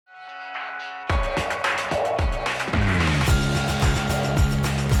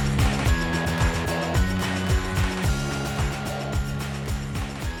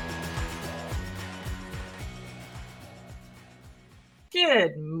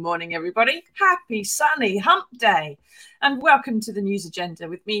morning, everybody. Happy sunny hump day. And welcome to the news agenda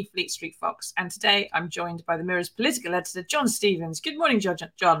with me, Fleet Street Fox. And today I'm joined by the Mirror's political editor, John Stevens. Good morning,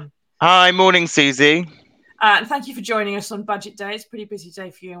 John. Hi, morning, Susie. And thank you for joining us on Budget Day. It's a pretty busy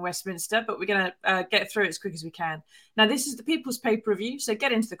day for you in Westminster, but we're going to get through it as quick as we can. Now, this is the People's Paper Review, so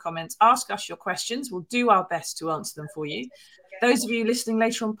get into the comments, ask us your questions. We'll do our best to answer them for you. Those of you listening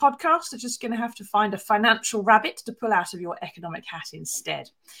later on podcast are just going to have to find a financial rabbit to pull out of your economic hat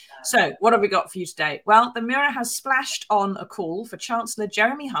instead. So what have we got for you today? Well, the Mirror has splashed on a call for Chancellor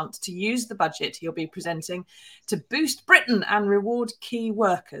Jeremy Hunt to use the budget he'll be presenting to boost Britain and reward key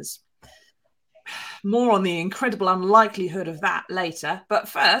workers. More on the incredible unlikelihood of that later. But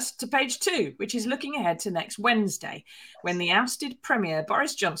first, to page 2, which is looking ahead to next Wednesday, when the ousted Premier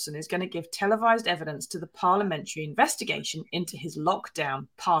Boris Johnson is going to give televised evidence to the parliamentary investigation into his lockdown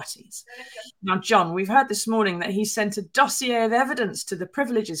parties. Now, John, we've heard this morning that he sent a dossier of evidence to the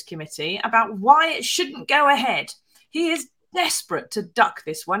Privileges Committee about why it shouldn't go ahead. He is desperate to duck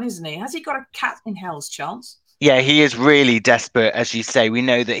this one, isn't he? Has he got a cat in hell's chance? Yeah, he is really desperate, as you say. We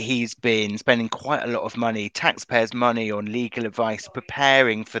know that he's been spending quite a lot of money, taxpayers' money, on legal advice,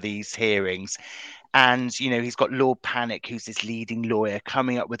 preparing for these hearings. And, you know, he's got Lord Panic, who's this leading lawyer,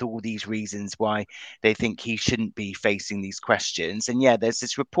 coming up with all these reasons why they think he shouldn't be facing these questions. And yeah, there's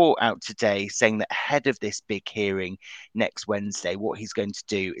this report out today saying that ahead of this big hearing next Wednesday, what he's going to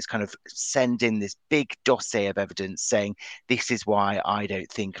do is kind of send in this big dossier of evidence saying, this is why I don't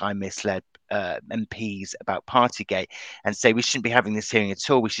think I misled MPs about Partygate, and say we shouldn't be having this hearing at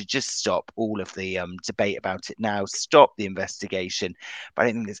all. We should just stop all of the debate about it now, stop the investigation. But I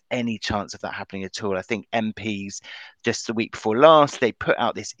don't think there's any chance of that happening at all. I think MPs, just the week before last, they put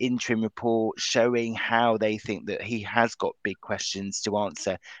out this interim report showing how they think that he has got big questions to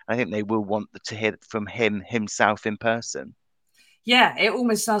answer. I think they will want to hear from him himself in person. Yeah, it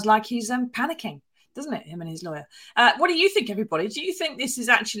almost sounds like he's panicking, doesn't it, him and his lawyer? What do you think, everybody? Do you think this is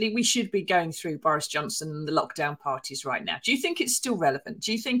actually, we should be going through Boris Johnson and the lockdown parties right now? Do you think it's still relevant?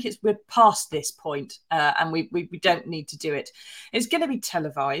 Do you think we're past this point and we don't need to do it? It's going to be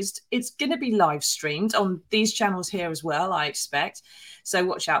televised. It's going to be live streamed on these channels here as well, I expect. So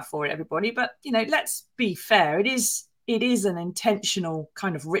watch out for it, everybody. But, you know, let's be fair. It is an intentional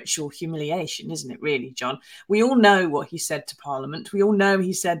kind of ritual humiliation, isn't it, really, John? We all know what he said to Parliament. We all know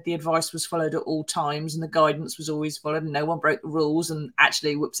he said the advice was followed at all times and the guidance was always followed and no one broke the rules, and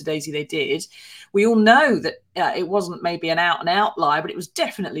actually, whoops-a-daisy, they did. We all know that it wasn't maybe an out-and-out lie, but it was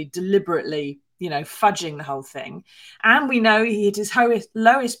definitely deliberately, you know, fudging the whole thing. And we know he hit his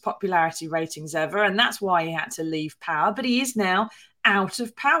lowest popularity ratings ever, and that's why he had to leave power. But he is now out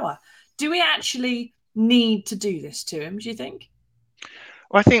of power. Do we actually need to do this to him, do you think?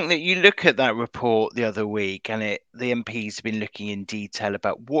 Well, I think that you look at that report the other week, and the MPs have been looking in detail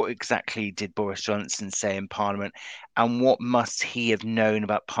about what exactly did Boris Johnson say in Parliament, and what must he have known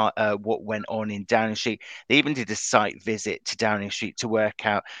about what went on in Downing Street. They even did a site visit to Downing Street to work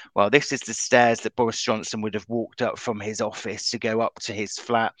out, well, this is the stairs that Boris Johnson would have walked up from his office to go up to his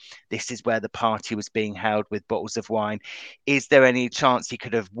flat. This is where the party was being held with bottles of wine. Is there any chance he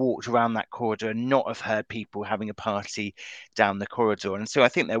could have walked around that corridor and not have heard people having a party down the corridor? And so I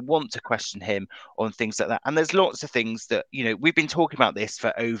think they want to question him on things like that. And there's lots of things that, you know, we've been talking about this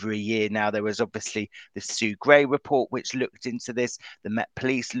for over a year now. There was obviously the Sue Gray report, which looked into this. The Met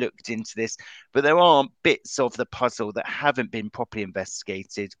Police looked into this. But there are bits of the puzzle that haven't been properly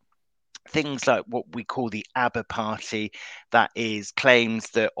investigated. Things like what we call the ABBA party, that is claims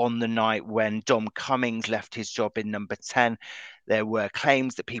that on the night when Dom Cummings left his job in number 10, there were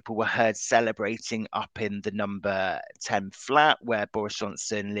claims that people were heard celebrating up in the number 10 flat where Boris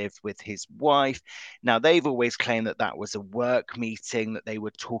Johnson lived with his wife. Now, they've always claimed that that was a work meeting, that they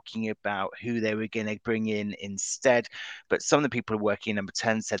were talking about who they were going to bring in instead. But some of the people working in number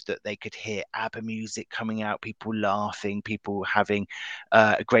 10 said that they could hear ABBA music coming out, people laughing, people having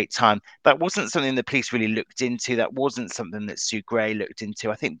a great time. That wasn't something the police really looked into. That wasn't something that Sue Gray looked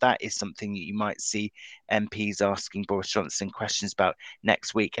into. I think that is something that you might see MPs asking Boris Johnson questions about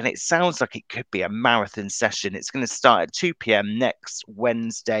next week. And it sounds like it could be a marathon session. It's going to start at 2 p.m. next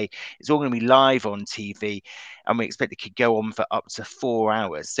Wednesday. It's all going to be live on TV, and we expect it could go on for up to 4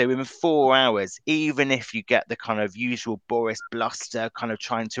 hours. So in 4 hours, even if you get the kind of usual Boris bluster, kind of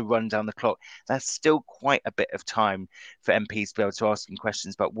trying to run down the clock, that's still quite a bit of time for MPs to be able to ask him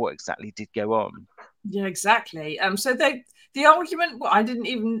questions about what exactly did go on. Yeah, exactly. So the argument, well, I didn't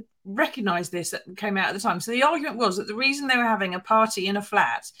even recognize this that came out at the time. So the argument was that the reason they were having a party in a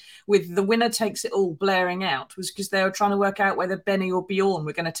flat with The Winner Takes It All blaring out was because they were trying to work out whether Benny or Bjorn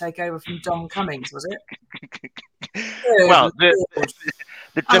were going to take over from Dom Cummings, was it? Well,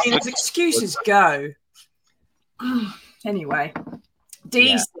 I mean, as excuses go. Anyway,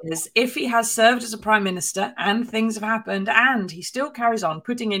 Dee says if he has served as a prime minister and things have happened and he still carries on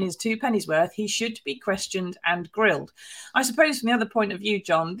putting in his two pennies worth, he should be questioned and grilled. I suppose from the other point of view,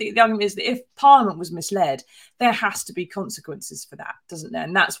 John, the argument is that if Parliament was misled, there has to be consequences for that, doesn't there?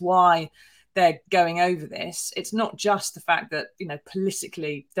 And that's why they're going over this. It's not just the fact that, you know,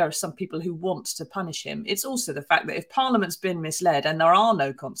 politically there are some people who want to punish him. It's also the fact that if Parliament's been misled and there are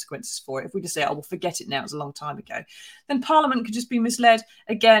no consequences for it, if we just say, oh, well, forget it now, it's a long time ago, then Parliament could just be misled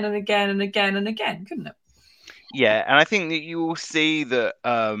again and again and again and again, couldn't it? Yeah, and I think that you will see that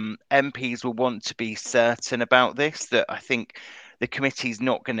MPs will want to be certain about this, that I think the committee's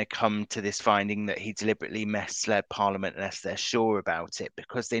not going to come to this finding that he deliberately misled Parliament unless they're sure about it,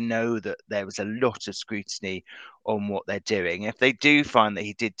 because they know that there was a lot of scrutiny on what they're doing. If they do find that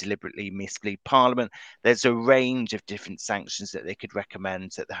he did deliberately mislead Parliament, there's a range of different sanctions that they could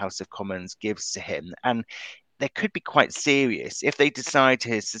recommend that the House of Commons gives to him. And they could be quite serious. If they decide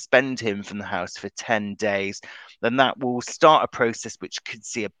to suspend him from the House for 10 days, then that will start a process which could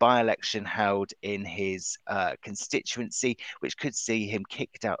see a by-election held in his constituency, which could see him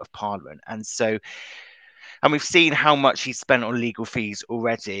kicked out of Parliament. And we've seen how much he's spent on legal fees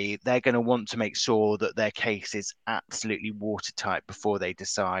already. They're going to want to make sure that their case is absolutely watertight before they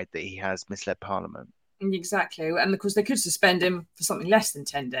decide that he has misled Parliament. Exactly. And of course, they could suspend him for something less than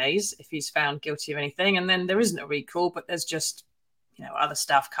 10 days if he's found guilty of anything. And then there isn't a recall, but there's just, you know, other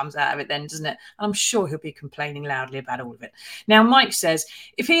stuff comes out of it then, doesn't it? And I'm sure he'll be complaining loudly about all of it. Now, Mike says,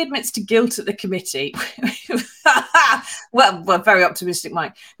 if he admits to guilt at the committee, well, very optimistic,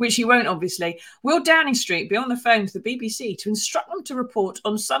 Mike, which he won't, obviously, will Downing Street be on the phone to the BBC to instruct them to report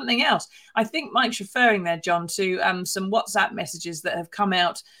on something else? I think Mike's referring there, John, to some WhatsApp messages that have come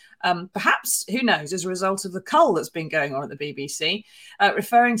out perhaps, who knows, as a result of the cull that's been going on at the BBC,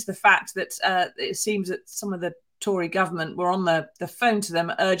 referring to the fact that it seems that some of the Tory government were on the phone to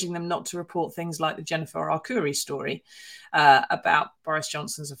them, urging them not to report things like the Jennifer Arcuri story about Boris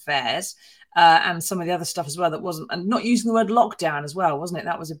Johnson's affairs. And some of the other stuff as well that wasn't, and not using the word lockdown as well, wasn't it?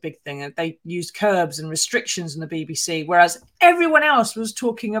 That was a big thing. They used curbs and restrictions in the BBC, whereas everyone else was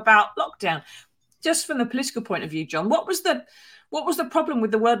talking about lockdown. Just from the political point of view, John, what was the problem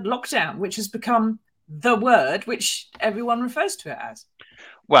with the word lockdown, which has become the word which everyone refers to it as?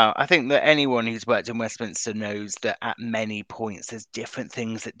 Well, I think that anyone who's worked in Westminster knows that at many points there's different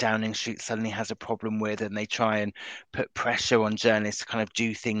things that Downing Street suddenly has a problem with, and they try and put pressure on journalists to kind of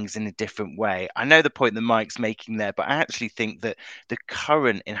do things in a different way. I know the point that Mike's making there, but I actually think that the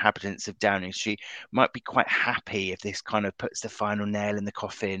current inhabitants of Downing Street might be quite happy if this kind of puts the final nail in the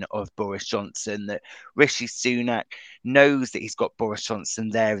coffin of Boris Johnson, that Rishi Sunak knows that he's got Boris Johnson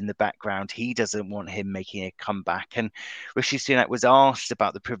there in the background. He doesn't want him making a comeback. And Rishi Sunak was asked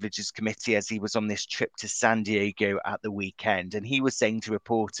about the Privileges Committee as he was on this trip to San Diego at the weekend, and he was saying to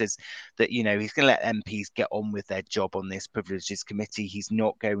reporters that, you know, he's going to let MPs get on with their job on this Privileges Committee. He's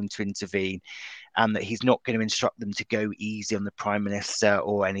not going to intervene, and that he's not going to instruct them to go easy on the Prime Minister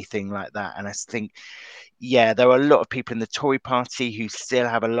or anything like that. And I think, yeah, there are a lot of people in the Tory party who still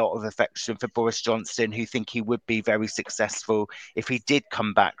have a lot of affection for Boris Johnson, who think he would be very successful if he did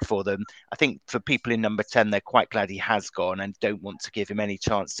come back for them. I think for people in number 10, they're quite glad he has gone and don't want to give him any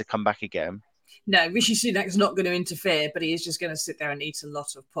chance to come back again. No, Rishi Sunak is not going to interfere, but he is just going to sit there and eat a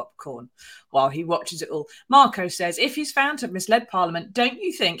lot of popcorn while he watches it all. Marco says, if he's found to have misled Parliament, don't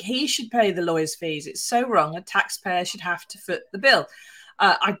you think he should pay the lawyers' fees? It's so wrong. A taxpayer should have to foot the bill.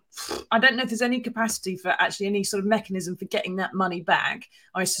 I don't know if there's any capacity for actually any sort of mechanism for getting that money back.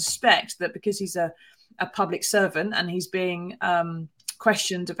 I suspect that because he's a public servant and he's being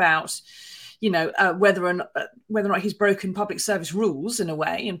questioned about, you know, whether or not he's broken public service rules in a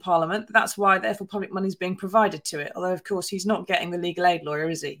way in Parliament. That's why, therefore, public money is being provided to it. Although, of course, he's not getting the legal aid lawyer,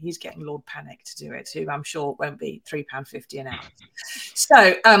 is he? He's getting Lord Panic to do it, who I'm sure won't be £3.50 an hour.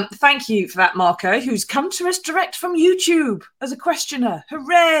 So thank you for that, Marco, who's come to us direct from YouTube as a questioner.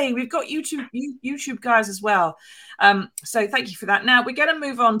 Hooray! We've got YouTube guys as well. So thank you for that. Now, we're going to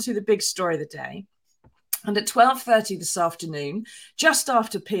move on to the big story of the day. And at 12:30 this afternoon, just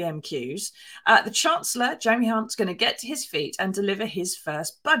after PMQs, the Chancellor, Jeremy Hunt's going to get to his feet and deliver his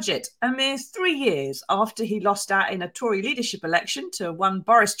first budget, a mere 3 years after he lost out in a Tory leadership election to one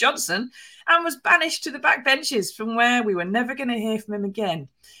Boris Johnson and was banished to the backbenches from where we were never going to hear from him again.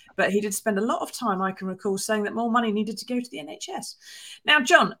 But he did spend a lot of time, I can recall, saying that more money needed to go to the NHS. Now,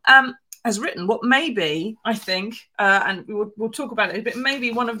 John, has written what may be, I think, and we'll talk about it, but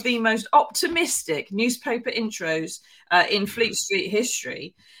maybe one of the most optimistic newspaper intros in Fleet Street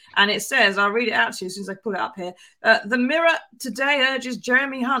history. And it says, I'll read it out to you as soon as I pull it up here. The Mirror today urges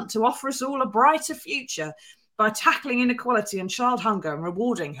Jeremy Hunt to offer us all a brighter future by tackling inequality and child hunger and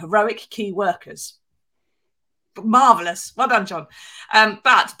rewarding heroic key workers. Marvellous. Well done, John.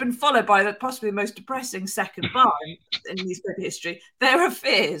 But been followed by possibly the most depressing second bar in newspaper history. There are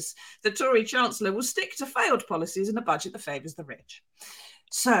fears the Tory Chancellor will stick to failed policies in a budget that favours the rich.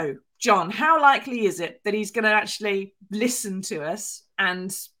 So, John, how likely is it that he's going to actually listen to us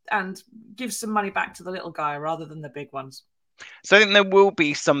and give some money back to the little guy rather than the big ones? So I think there will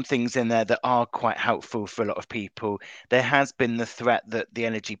be some things in there that are quite helpful for a lot of people. There has been the threat that the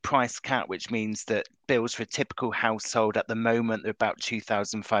energy price cap, which means that bills for a typical household at the moment are about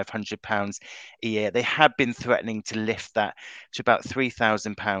 £2,500 a year. They had been threatening to lift that to about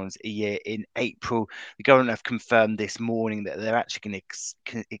 £3,000 a year in April. The government have confirmed this morning that they're actually going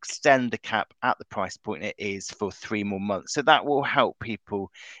to extend the cap at the price point it is for 3 more months. So that will help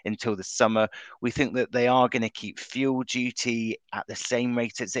people until the summer. We think that they are going to keep fuel duty at the same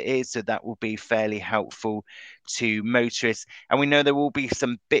rate as it is, so that will be fairly helpful to motorists. And we know there will be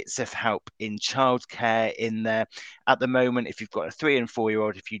some bits of help in childcare in there. At the moment, if you've got a 3 and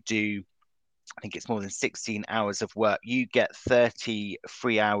 4-year-old, if you do, I think it's more than 16 hours of work, you get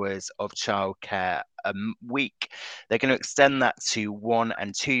 33 hours of childcare a week. They're going to extend that to 1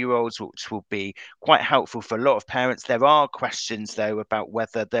 and 2-year-olds, which will be quite helpful for a lot of parents. There are questions, though, about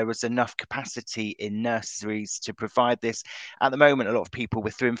whether there is enough capacity in nurseries to provide this. At the moment, a lot of people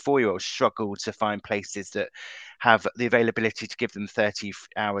with 3 and 4-year-olds struggle to find places that have the availability to give them 30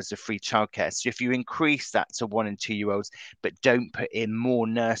 hours of free childcare. So if you increase that to 1 and 2-year-olds, but don't put in more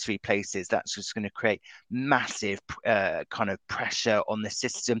nursery places, that's just going to create massive kind of pressure on the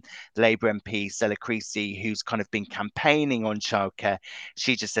system. The Labour MP, Stella Creasy, who's kind of been campaigning on childcare,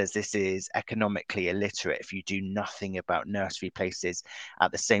 she just says this is economically illiterate if you do nothing about nursery places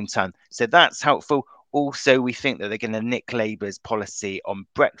at the same time. So that's helpful. Also, we think that they're going to nick Labour's policy on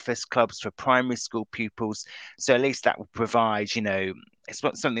breakfast clubs for primary school pupils. So at least that will provide, it's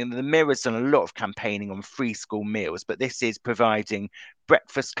not something that the Mirror's done a lot of campaigning on free school meals, but this is providing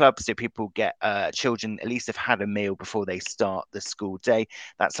breakfast clubs so people get children at least have had a meal before they start the school day.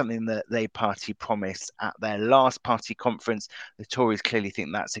 That's something that the party promised at their last party conference. The Tories clearly think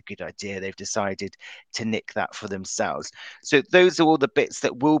that's a good idea. They've decided to nick that for themselves. So those are all the bits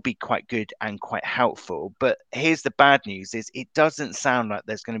that will be quite good and quite helpful. But here's the bad news is it doesn't sound like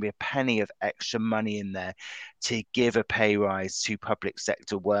there's going to be a penny of extra money in there to give a pay rise to public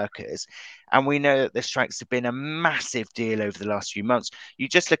sector workers. And we know that the strikes have been a massive deal over the last few months. You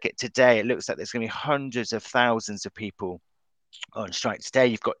just look at today, it looks like there's going to be hundreds of thousands of people on strike today.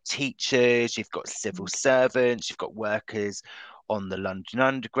 You've got teachers, you've got civil servants, you've got workers on the London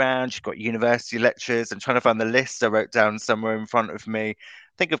Underground, you've got university lecturers. I'm trying to find the list I wrote down somewhere in front of me. I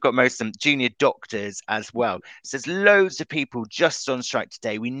think I've got most of them, junior doctors as well. So there's loads of people just on strike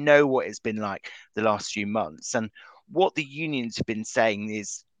today. We know what it's been like the last few months. And what the unions have been saying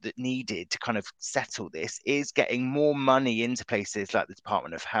is that needed to kind of settle this is getting more money into places like the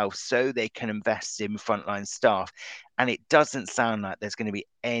Department of Health so they can invest in frontline staff. And it doesn't sound like there's going to be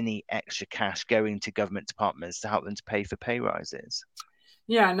any extra cash going to government departments to help them to pay for pay rises.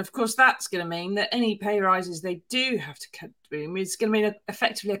 Yeah, and of course that's going to mean that any pay rises they do have to cut through is going to mean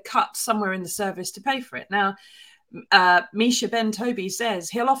effectively a cut somewhere in the service to pay for it. Now, Misha Ben Toby says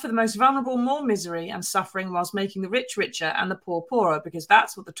he'll offer the most vulnerable more misery and suffering whilst making the rich richer and the poor poorer, because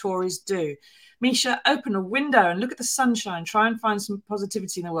that's what the Tories do. Misha, open a window and look at the sunshine. Try and find some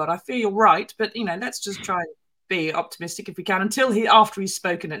positivity in the world. I feel you're right, but let's just try and be optimistic if we can after he's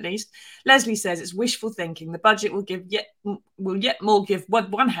spoken at least. Leslie says it's wishful thinking. The budget will yet more give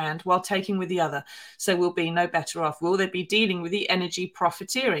one hand while taking with the other. So we'll be no better off. Will they be dealing with the energy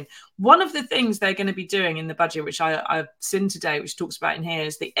profiteering? One of the things they're going to be doing in the budget, which I've seen today, which talks about in here,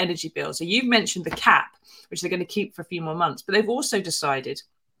 is the energy bill. So you've mentioned the cap, which they're going to keep for a few more months, but they've also decided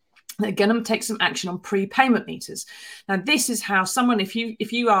they're going to take some action on prepayment meters. Now, this is how someone, if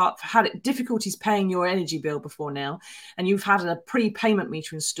you are had difficulties paying your energy bill before now, and you've had a prepayment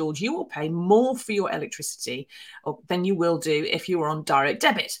meter installed, you will pay more for your electricity than you will do if you were on direct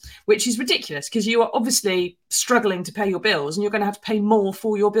debit, which is ridiculous because you are obviously struggling to pay your bills, and you're going to have to pay more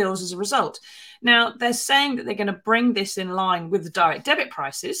for your bills as a result. Now, they're saying that they're going to bring this in line with the direct debit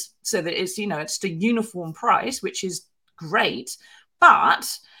prices, so that it's the uniform price, which is great, but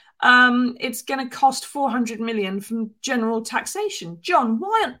it's going to cost 400 million from general taxation. John,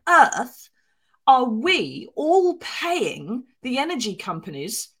 why on earth are we all paying the energy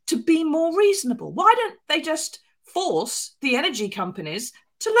companies to be more reasonable? Why don't they just force the energy companies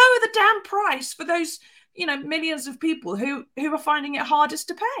to lower the damn price for those, millions of people who are finding it hardest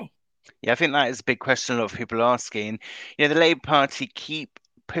to pay? Yeah, I think that is a big question a lot of people are asking. The Labour Party keep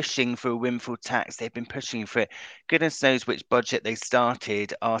pushing for a windfall tax. They've been pushing for it. Goodness knows which budget they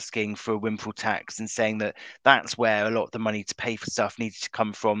started asking for a windfall tax and saying that that's where a lot of the money to pay for stuff needed to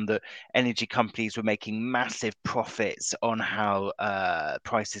come from. That energy companies were making massive profits on how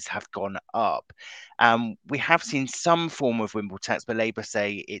prices have gone up. We have seen some form of windfall tax, but Labour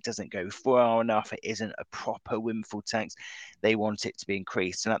say it doesn't go far enough. It isn't a proper windfall tax. They want it to be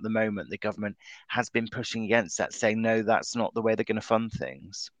increased. And at the moment, the government has been pushing against that, saying, no, that's not the way they're going to fund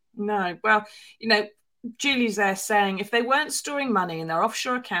things. No. Well, Julie's there saying if they weren't storing money in their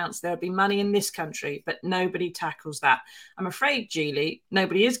offshore accounts, there would be money in this country, but nobody tackles that. I'm afraid, Julie,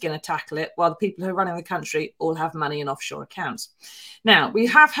 nobody is going to tackle it while the people who are running the country all have money in offshore accounts. Now, we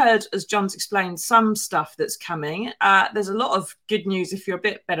have heard, as John's explained, some stuff that's coming. There's a lot of good news if you're a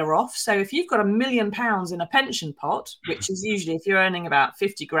bit better off. So if you've got £1 million in a pension pot, which is usually if you're earning about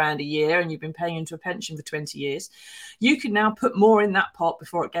 50 grand a year and you've been paying into a pension for 20 years, you can now put more in that pot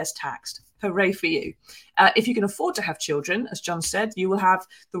before it gets taxed. Hooray for you. If you can afford to have children, as John said, you will have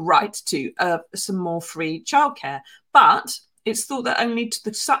the right to some more free childcare. But it's thought that only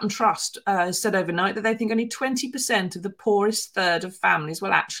the Sutton Trust said overnight that they think only 20% of the poorest third of families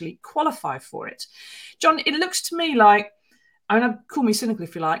will actually qualify for it. John, it looks to me like, call me cynical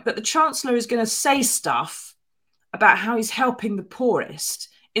if you like, but the Chancellor is going to say stuff about how he's helping the poorest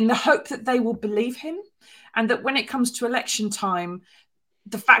in the hope that they will believe him, and that when it comes to election time,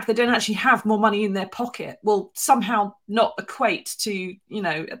 the fact they don't actually have more money in their pocket will somehow not equate to,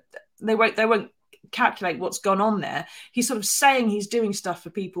 they won't calculate what's gone on there. He's sort of saying he's doing stuff for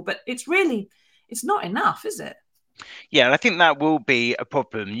people, but it's not enough, is it? Yeah, and I think that will be a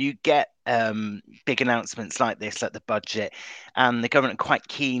problem. You get big announcements like this, like the budget, and the government are quite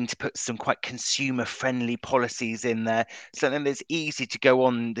keen to put some quite consumer-friendly policies in there, so then it's easy to go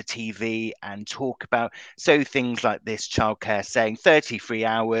on the TV and talk about. So things like this childcare, saying 33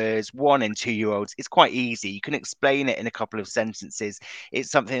 hours, 1 and 2 year olds, it's quite easy. You can explain it in a couple of sentences.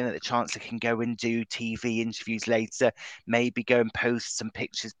 It's something that the Chancellor can go and do TV interviews later, maybe go and post some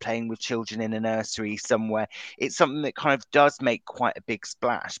pictures playing with children in a nursery somewhere. It's something that kind of does make quite a big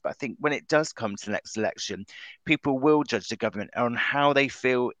splash. But I think when it does come to the next election, people will judge the government on how they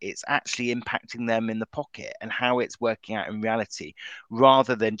feel it's actually impacting them in the pocket and how it's working out in reality,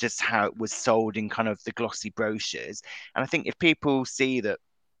 rather than just how it was sold in kind of the glossy brochures. And I think if people see that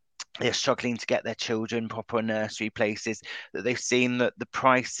they're struggling to get their children proper nursery places, that they've seen that the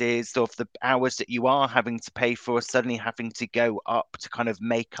prices of the hours that you are having to pay for are suddenly having to go up to kind of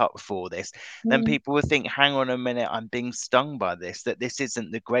make up for this, then people will think, hang on a minute, I'm being stung by this, that this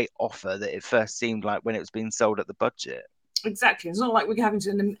isn't the great offer that it first seemed like when it was being sold at the budget. Exactly. It's not like we're having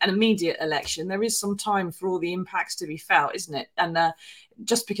an immediate election. There is some time for all the impacts to be felt, isn't it? And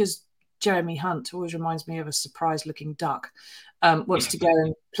just because Jeremy Hunt always reminds me of a surprised-looking duck, wants to go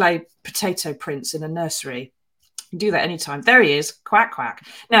and play Potato Prince in a nursery. Do that anytime. There he is. Quack, quack.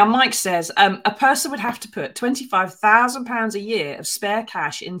 Now, Mike says a person would have to put £25,000 a year of spare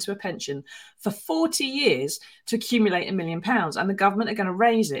cash into a pension for 40 years to accumulate £1 million, and the government are going to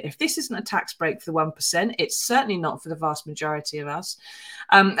raise it. If this isn't a tax break for the 1%, it's certainly not for the vast majority of us.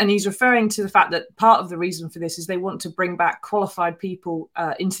 And he's referring to the fact that part of the reason for this is they want to bring back qualified people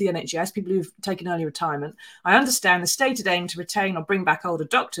into the NHS, people who've taken early retirement. I understand the stated aim to retain or bring back older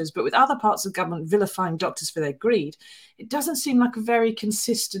doctors, but with other parts of government vilifying doctors for their greed, it doesn't seem like a very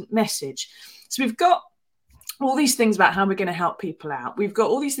consistent message. So we've got all these things about how we're going to help people out. We've got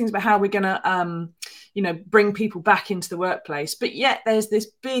all these things about how we're going to, bring people back into the workplace. But yet there's this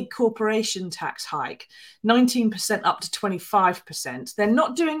big corporation tax hike, 19% up to 25%. They're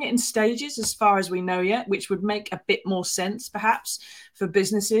not doing it in stages as far as we know yet, which would make a bit more sense perhaps for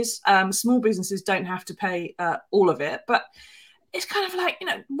businesses. Small businesses don't have to pay all of it. But it's kind of like,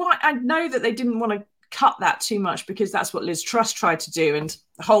 why? I know that they didn't want to cut that too much because that's what Liz Truss tried to do, and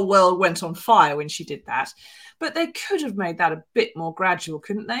the whole world went on fire when she did that. But they could have made that a bit more gradual,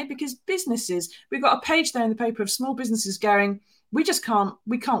 couldn't they? Because businesses, we've got a page there in the paper of small businesses going, we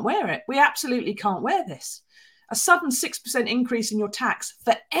can't wear it. We absolutely can't wear this. A sudden 6% increase in your tax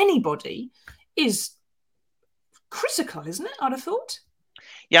for anybody is critical, isn't it? I'd have thought.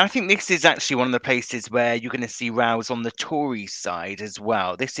 Yeah, I think this is actually one of the places where you're going to see rows on the Tory side as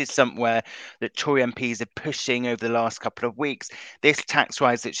well. This is somewhere that Tory MPs are pushing over the last couple of weeks. This tax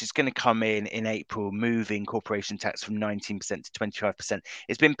rise, which is going to come in April, moving corporation tax from 19% to 25%.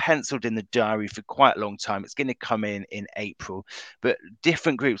 It's been penciled in the diary for quite a long time. It's going to come in April. But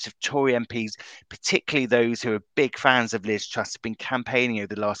different groups of Tory MPs, particularly those who are big fans of Liz Truss, have been campaigning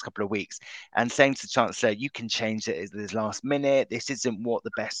over the last couple of weeks and saying to the Chancellor, you can change it at the last minute. This isn't what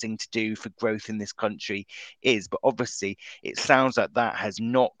the best thing to do for growth in this country is. But obviously, it sounds like that has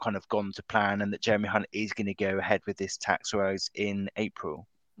not kind of gone to plan and that Jeremy Hunt is going to go ahead with this tax rise in April.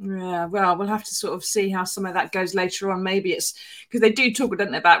 Yeah, well, we'll have to sort of see how some of that goes later on. Maybe it's because they do talk,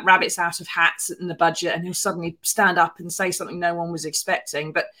 don't they, about rabbits out of hats in the budget, and he'll suddenly stand up and say something no one was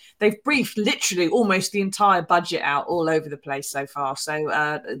expecting. But they've briefed literally almost the entire budget out all over the place so far.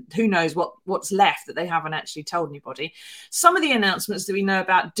 So who knows what's left that they haven't actually told anybody. Some of the announcements that we know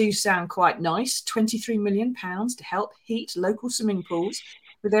about do sound quite nice. £23 million to help heat local swimming pools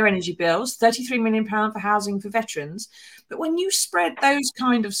with their energy bills, £33 million for housing for veterans. But when you spread those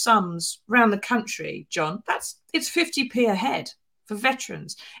kind of sums around the country, John, it's 50p a head for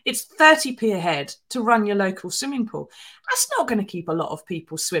veterans. It's 30p a head to run your local swimming pool. That's not going to keep a lot of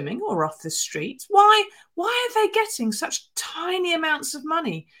people swimming or off the streets. Why are they getting such tiny amounts of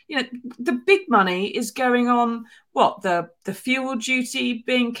money? You know, the big money is going on what? The fuel duty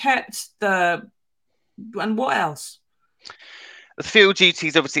being kept, and what else? The fuel duty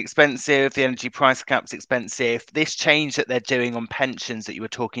is obviously expensive. The energy price cap's expensive. This change that they're doing on pensions that you were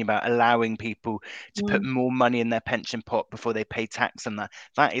talking about, allowing people to put more money in their pension pot before they pay tax on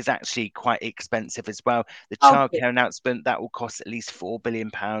that is actually quite expensive as well. The Oh, childcare announcement, that will cost at least £4 billion,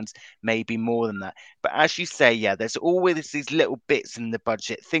 maybe more than that. But as you say, yeah, there's always these little bits in the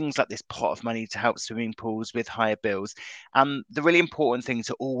budget, things like this pot of money to help swimming pools with higher bills. The really important thing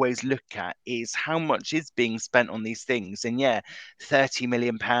to always look at is how much is being spent on these things. And yeah, £30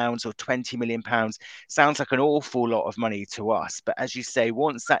 million or £20 million sounds like an awful lot of money to us. But as you say,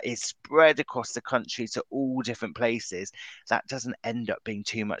 once that is spread across the country to all different places, that doesn't end up being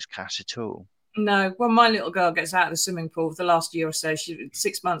too much cash at all. No, when my little girl gets out of the swimming pool for the last year or so,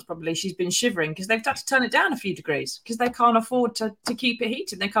 6 months probably, she's been shivering because they've had to turn it down a few degrees because they can't afford to keep it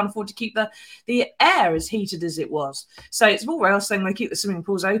heated. They can't afford to keep the air as heated as it was. So it's all well saying they keep the swimming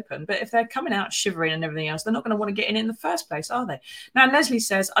pools open, but if they're coming out shivering and everything else, they're not going to want to get in the first place, are they? Now, Leslie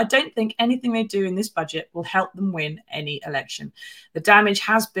says, I don't think anything they do in this budget will help them win any election. The damage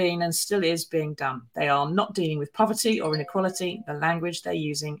has been and still is being done. They are not dealing with poverty or inequality. The language they're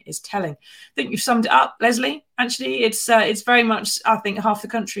using is telling. I think you've summed it up, Leslie. Actually, it's very much, I think half the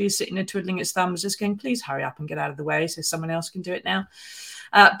country is sitting there twiddling its thumbs, just going, please hurry up and get out of the way so someone else can do it now.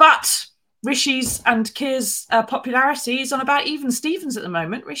 But Rishi's and Keir's popularity is on about even Stevens at the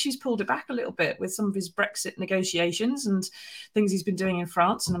moment. Rishi's pulled it back a little bit with some of his Brexit negotiations and things he's been doing in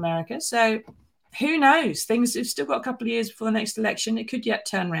France and America. So who knows? Things have still got a couple of years before the next election. It could yet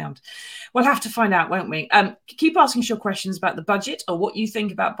turn round. We'll have to find out, won't we? Keep asking us your questions about the budget or what you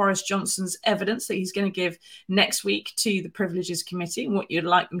think about Boris Johnson's evidence that he's going to give next week to the Privileges Committee and what you'd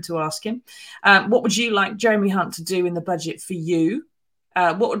like them to ask him. What would you like Jeremy Hunt to do in the budget for you?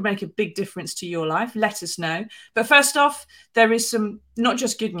 What would make a big difference to your life? Let us know. But first off, there is some not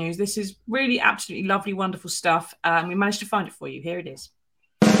just good news. This is really absolutely lovely, wonderful stuff. We managed to find it for you. Here it is.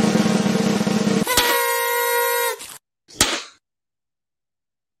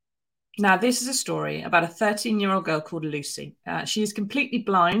 Now, this is a story about a 13-year-old girl called Lucy. She is completely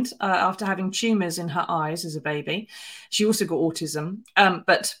blind after having tumours in her eyes as a baby. She also got autism.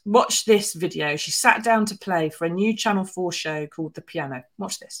 But watch this video. She sat down to play for a new Channel 4 show called The Piano.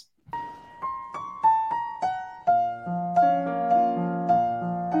 Watch this.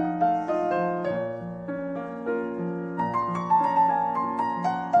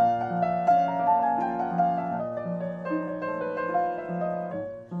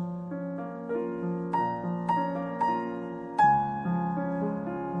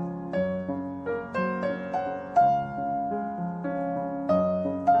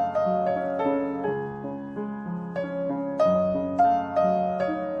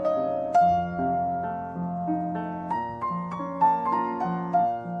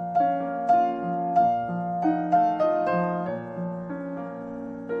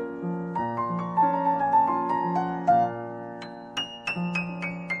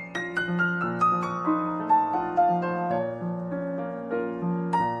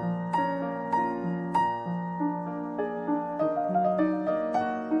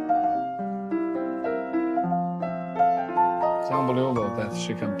 It's unbelievable that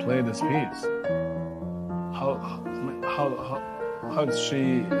she can play this piece. How How did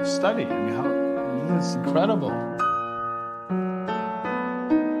she study? I mean, it's incredible.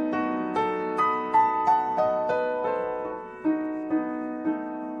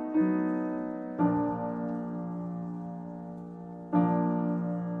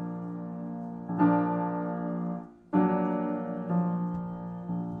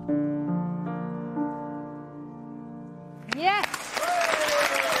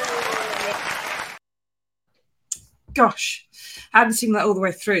 Gosh, I hadn't seen that all the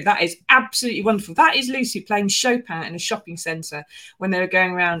way through. That is absolutely wonderful. That is Lucy playing Chopin in a shopping centre when they were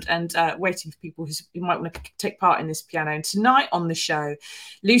going around and waiting for people who might want to take part in this piano. And tonight on the show,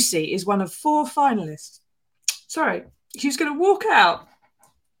 Lucy is one of 4 finalists. Sorry, she's going to walk out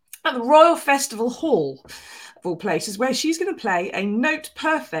at the Royal Festival Hall, of all places, where she's going to play a note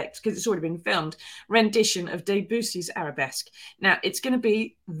perfect, because it's already been filmed, rendition of Debussy's Arabesque. Now, it's going to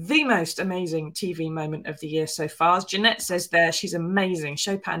be the most amazing TV moment of the year so far. As Jeanette says there, she's amazing.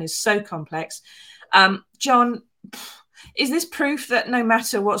 Chopin is so complex. John, is this proof that no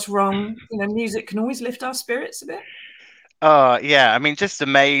matter what's wrong, music can always lift our spirits a bit? Oh, yeah. I mean, just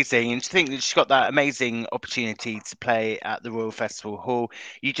amazing. And to think that she's got that amazing opportunity to play at the Royal Festival Hall.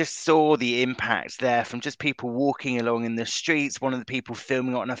 You just saw the impact there from just people walking along in the streets. One of the people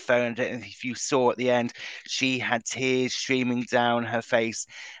filming it on her phone, I don't know if you saw at the end, she had tears streaming down her face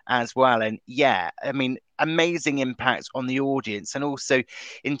as well. And yeah, I mean, amazing impact on the audience. And also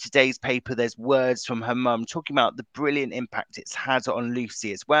in today's paper, there's words from her mum talking about the brilliant impact it's had on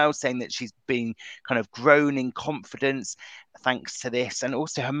Lucy as well, saying that she's been kind of grown in confidence thanks to this. And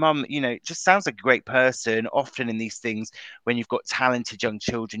also her mum, just sounds like a great person. Often in these things, when you've got talented young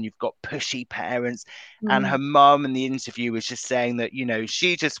children, you've got pushy parents. And her mum in the interview was just saying that,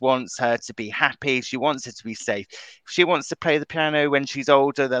 she just wants her to be happy. She wants her to be safe. If she wants to play the piano when she's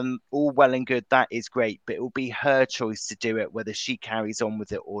older, then all well and good. That is great. But it will be her choice to do it, whether she carries on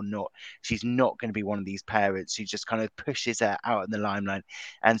with it or not. She's not going to be one of these parents who just kind of pushes her out in the limelight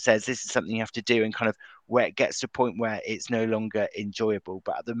and says, this is something you have to do, and kind of where it gets to a point where it's no longer enjoyable.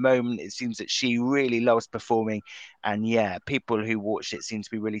 But at the moment, it seems that she really loves performing. And yeah, people who watched it seem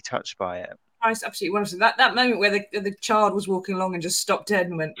to be really touched by it. It's absolutely wonderful. That moment where the child was walking along and just stopped dead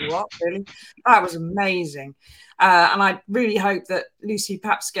and went, what, really? That was amazing. And I really hope that Lucy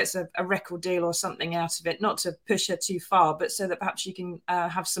perhaps gets a record deal or something out of it, not to push her too far, but so that perhaps she can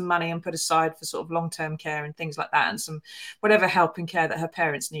have some money and put aside for sort of long-term care and things like that, and some whatever help and care that her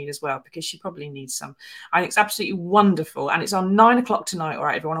parents need as well, because she probably needs some. I think it's absolutely wonderful. And it's on 9 o'clock tonight, all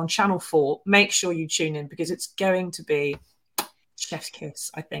right, everyone, on Channel 4. Make sure you tune in, because it's going to be chef's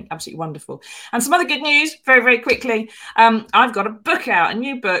kiss, I think. Absolutely wonderful. And some other good news, very, very quickly. I've got a book out, a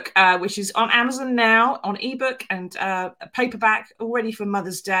new book, which is on Amazon now, on ebook and a paperback, all ready for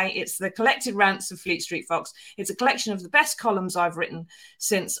Mother's Day. It's The Collected Rants of Fleet Street Fox. It's a collection of the best columns I've written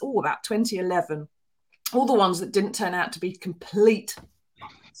since, about 2011. All the ones that didn't turn out to be complete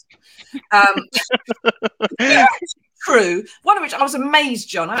true. One of which I was amazed,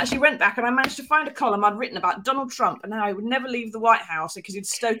 John. I actually went back and I managed to find a column I'd written about Donald Trump and how he would never leave the White House because he'd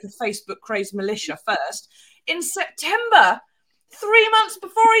stoke a Facebook crazed militia first in September, 3 months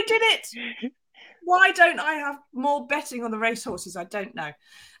before he did it. Why don't I have more betting on the racehorses? I don't know.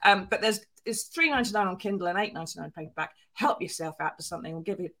 But it's $3.99 on Kindle and $8.99 paperback. Help yourself out to something. We'll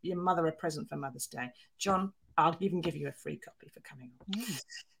give your mother a present for Mother's Day. John, I'll even give you a free copy for coming on.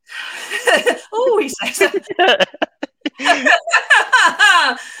 Oh, he says.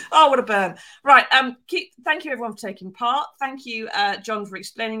 Oh, what a burn. Right. Thank you, everyone, for taking part. Thank you, John, for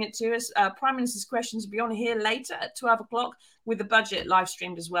explaining it to us. Prime Minister's questions will be on here later at 12 o'clock with the budget live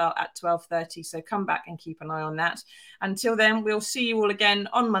streamed as well at 12:30. So come back and keep an eye on that. Until then, we'll see you all again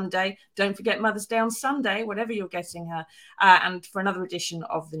on Monday. Don't forget Mother's Day on Sunday, whatever you're getting her, and for another edition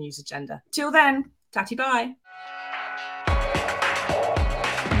of the News Agenda. Till then, tatty bye.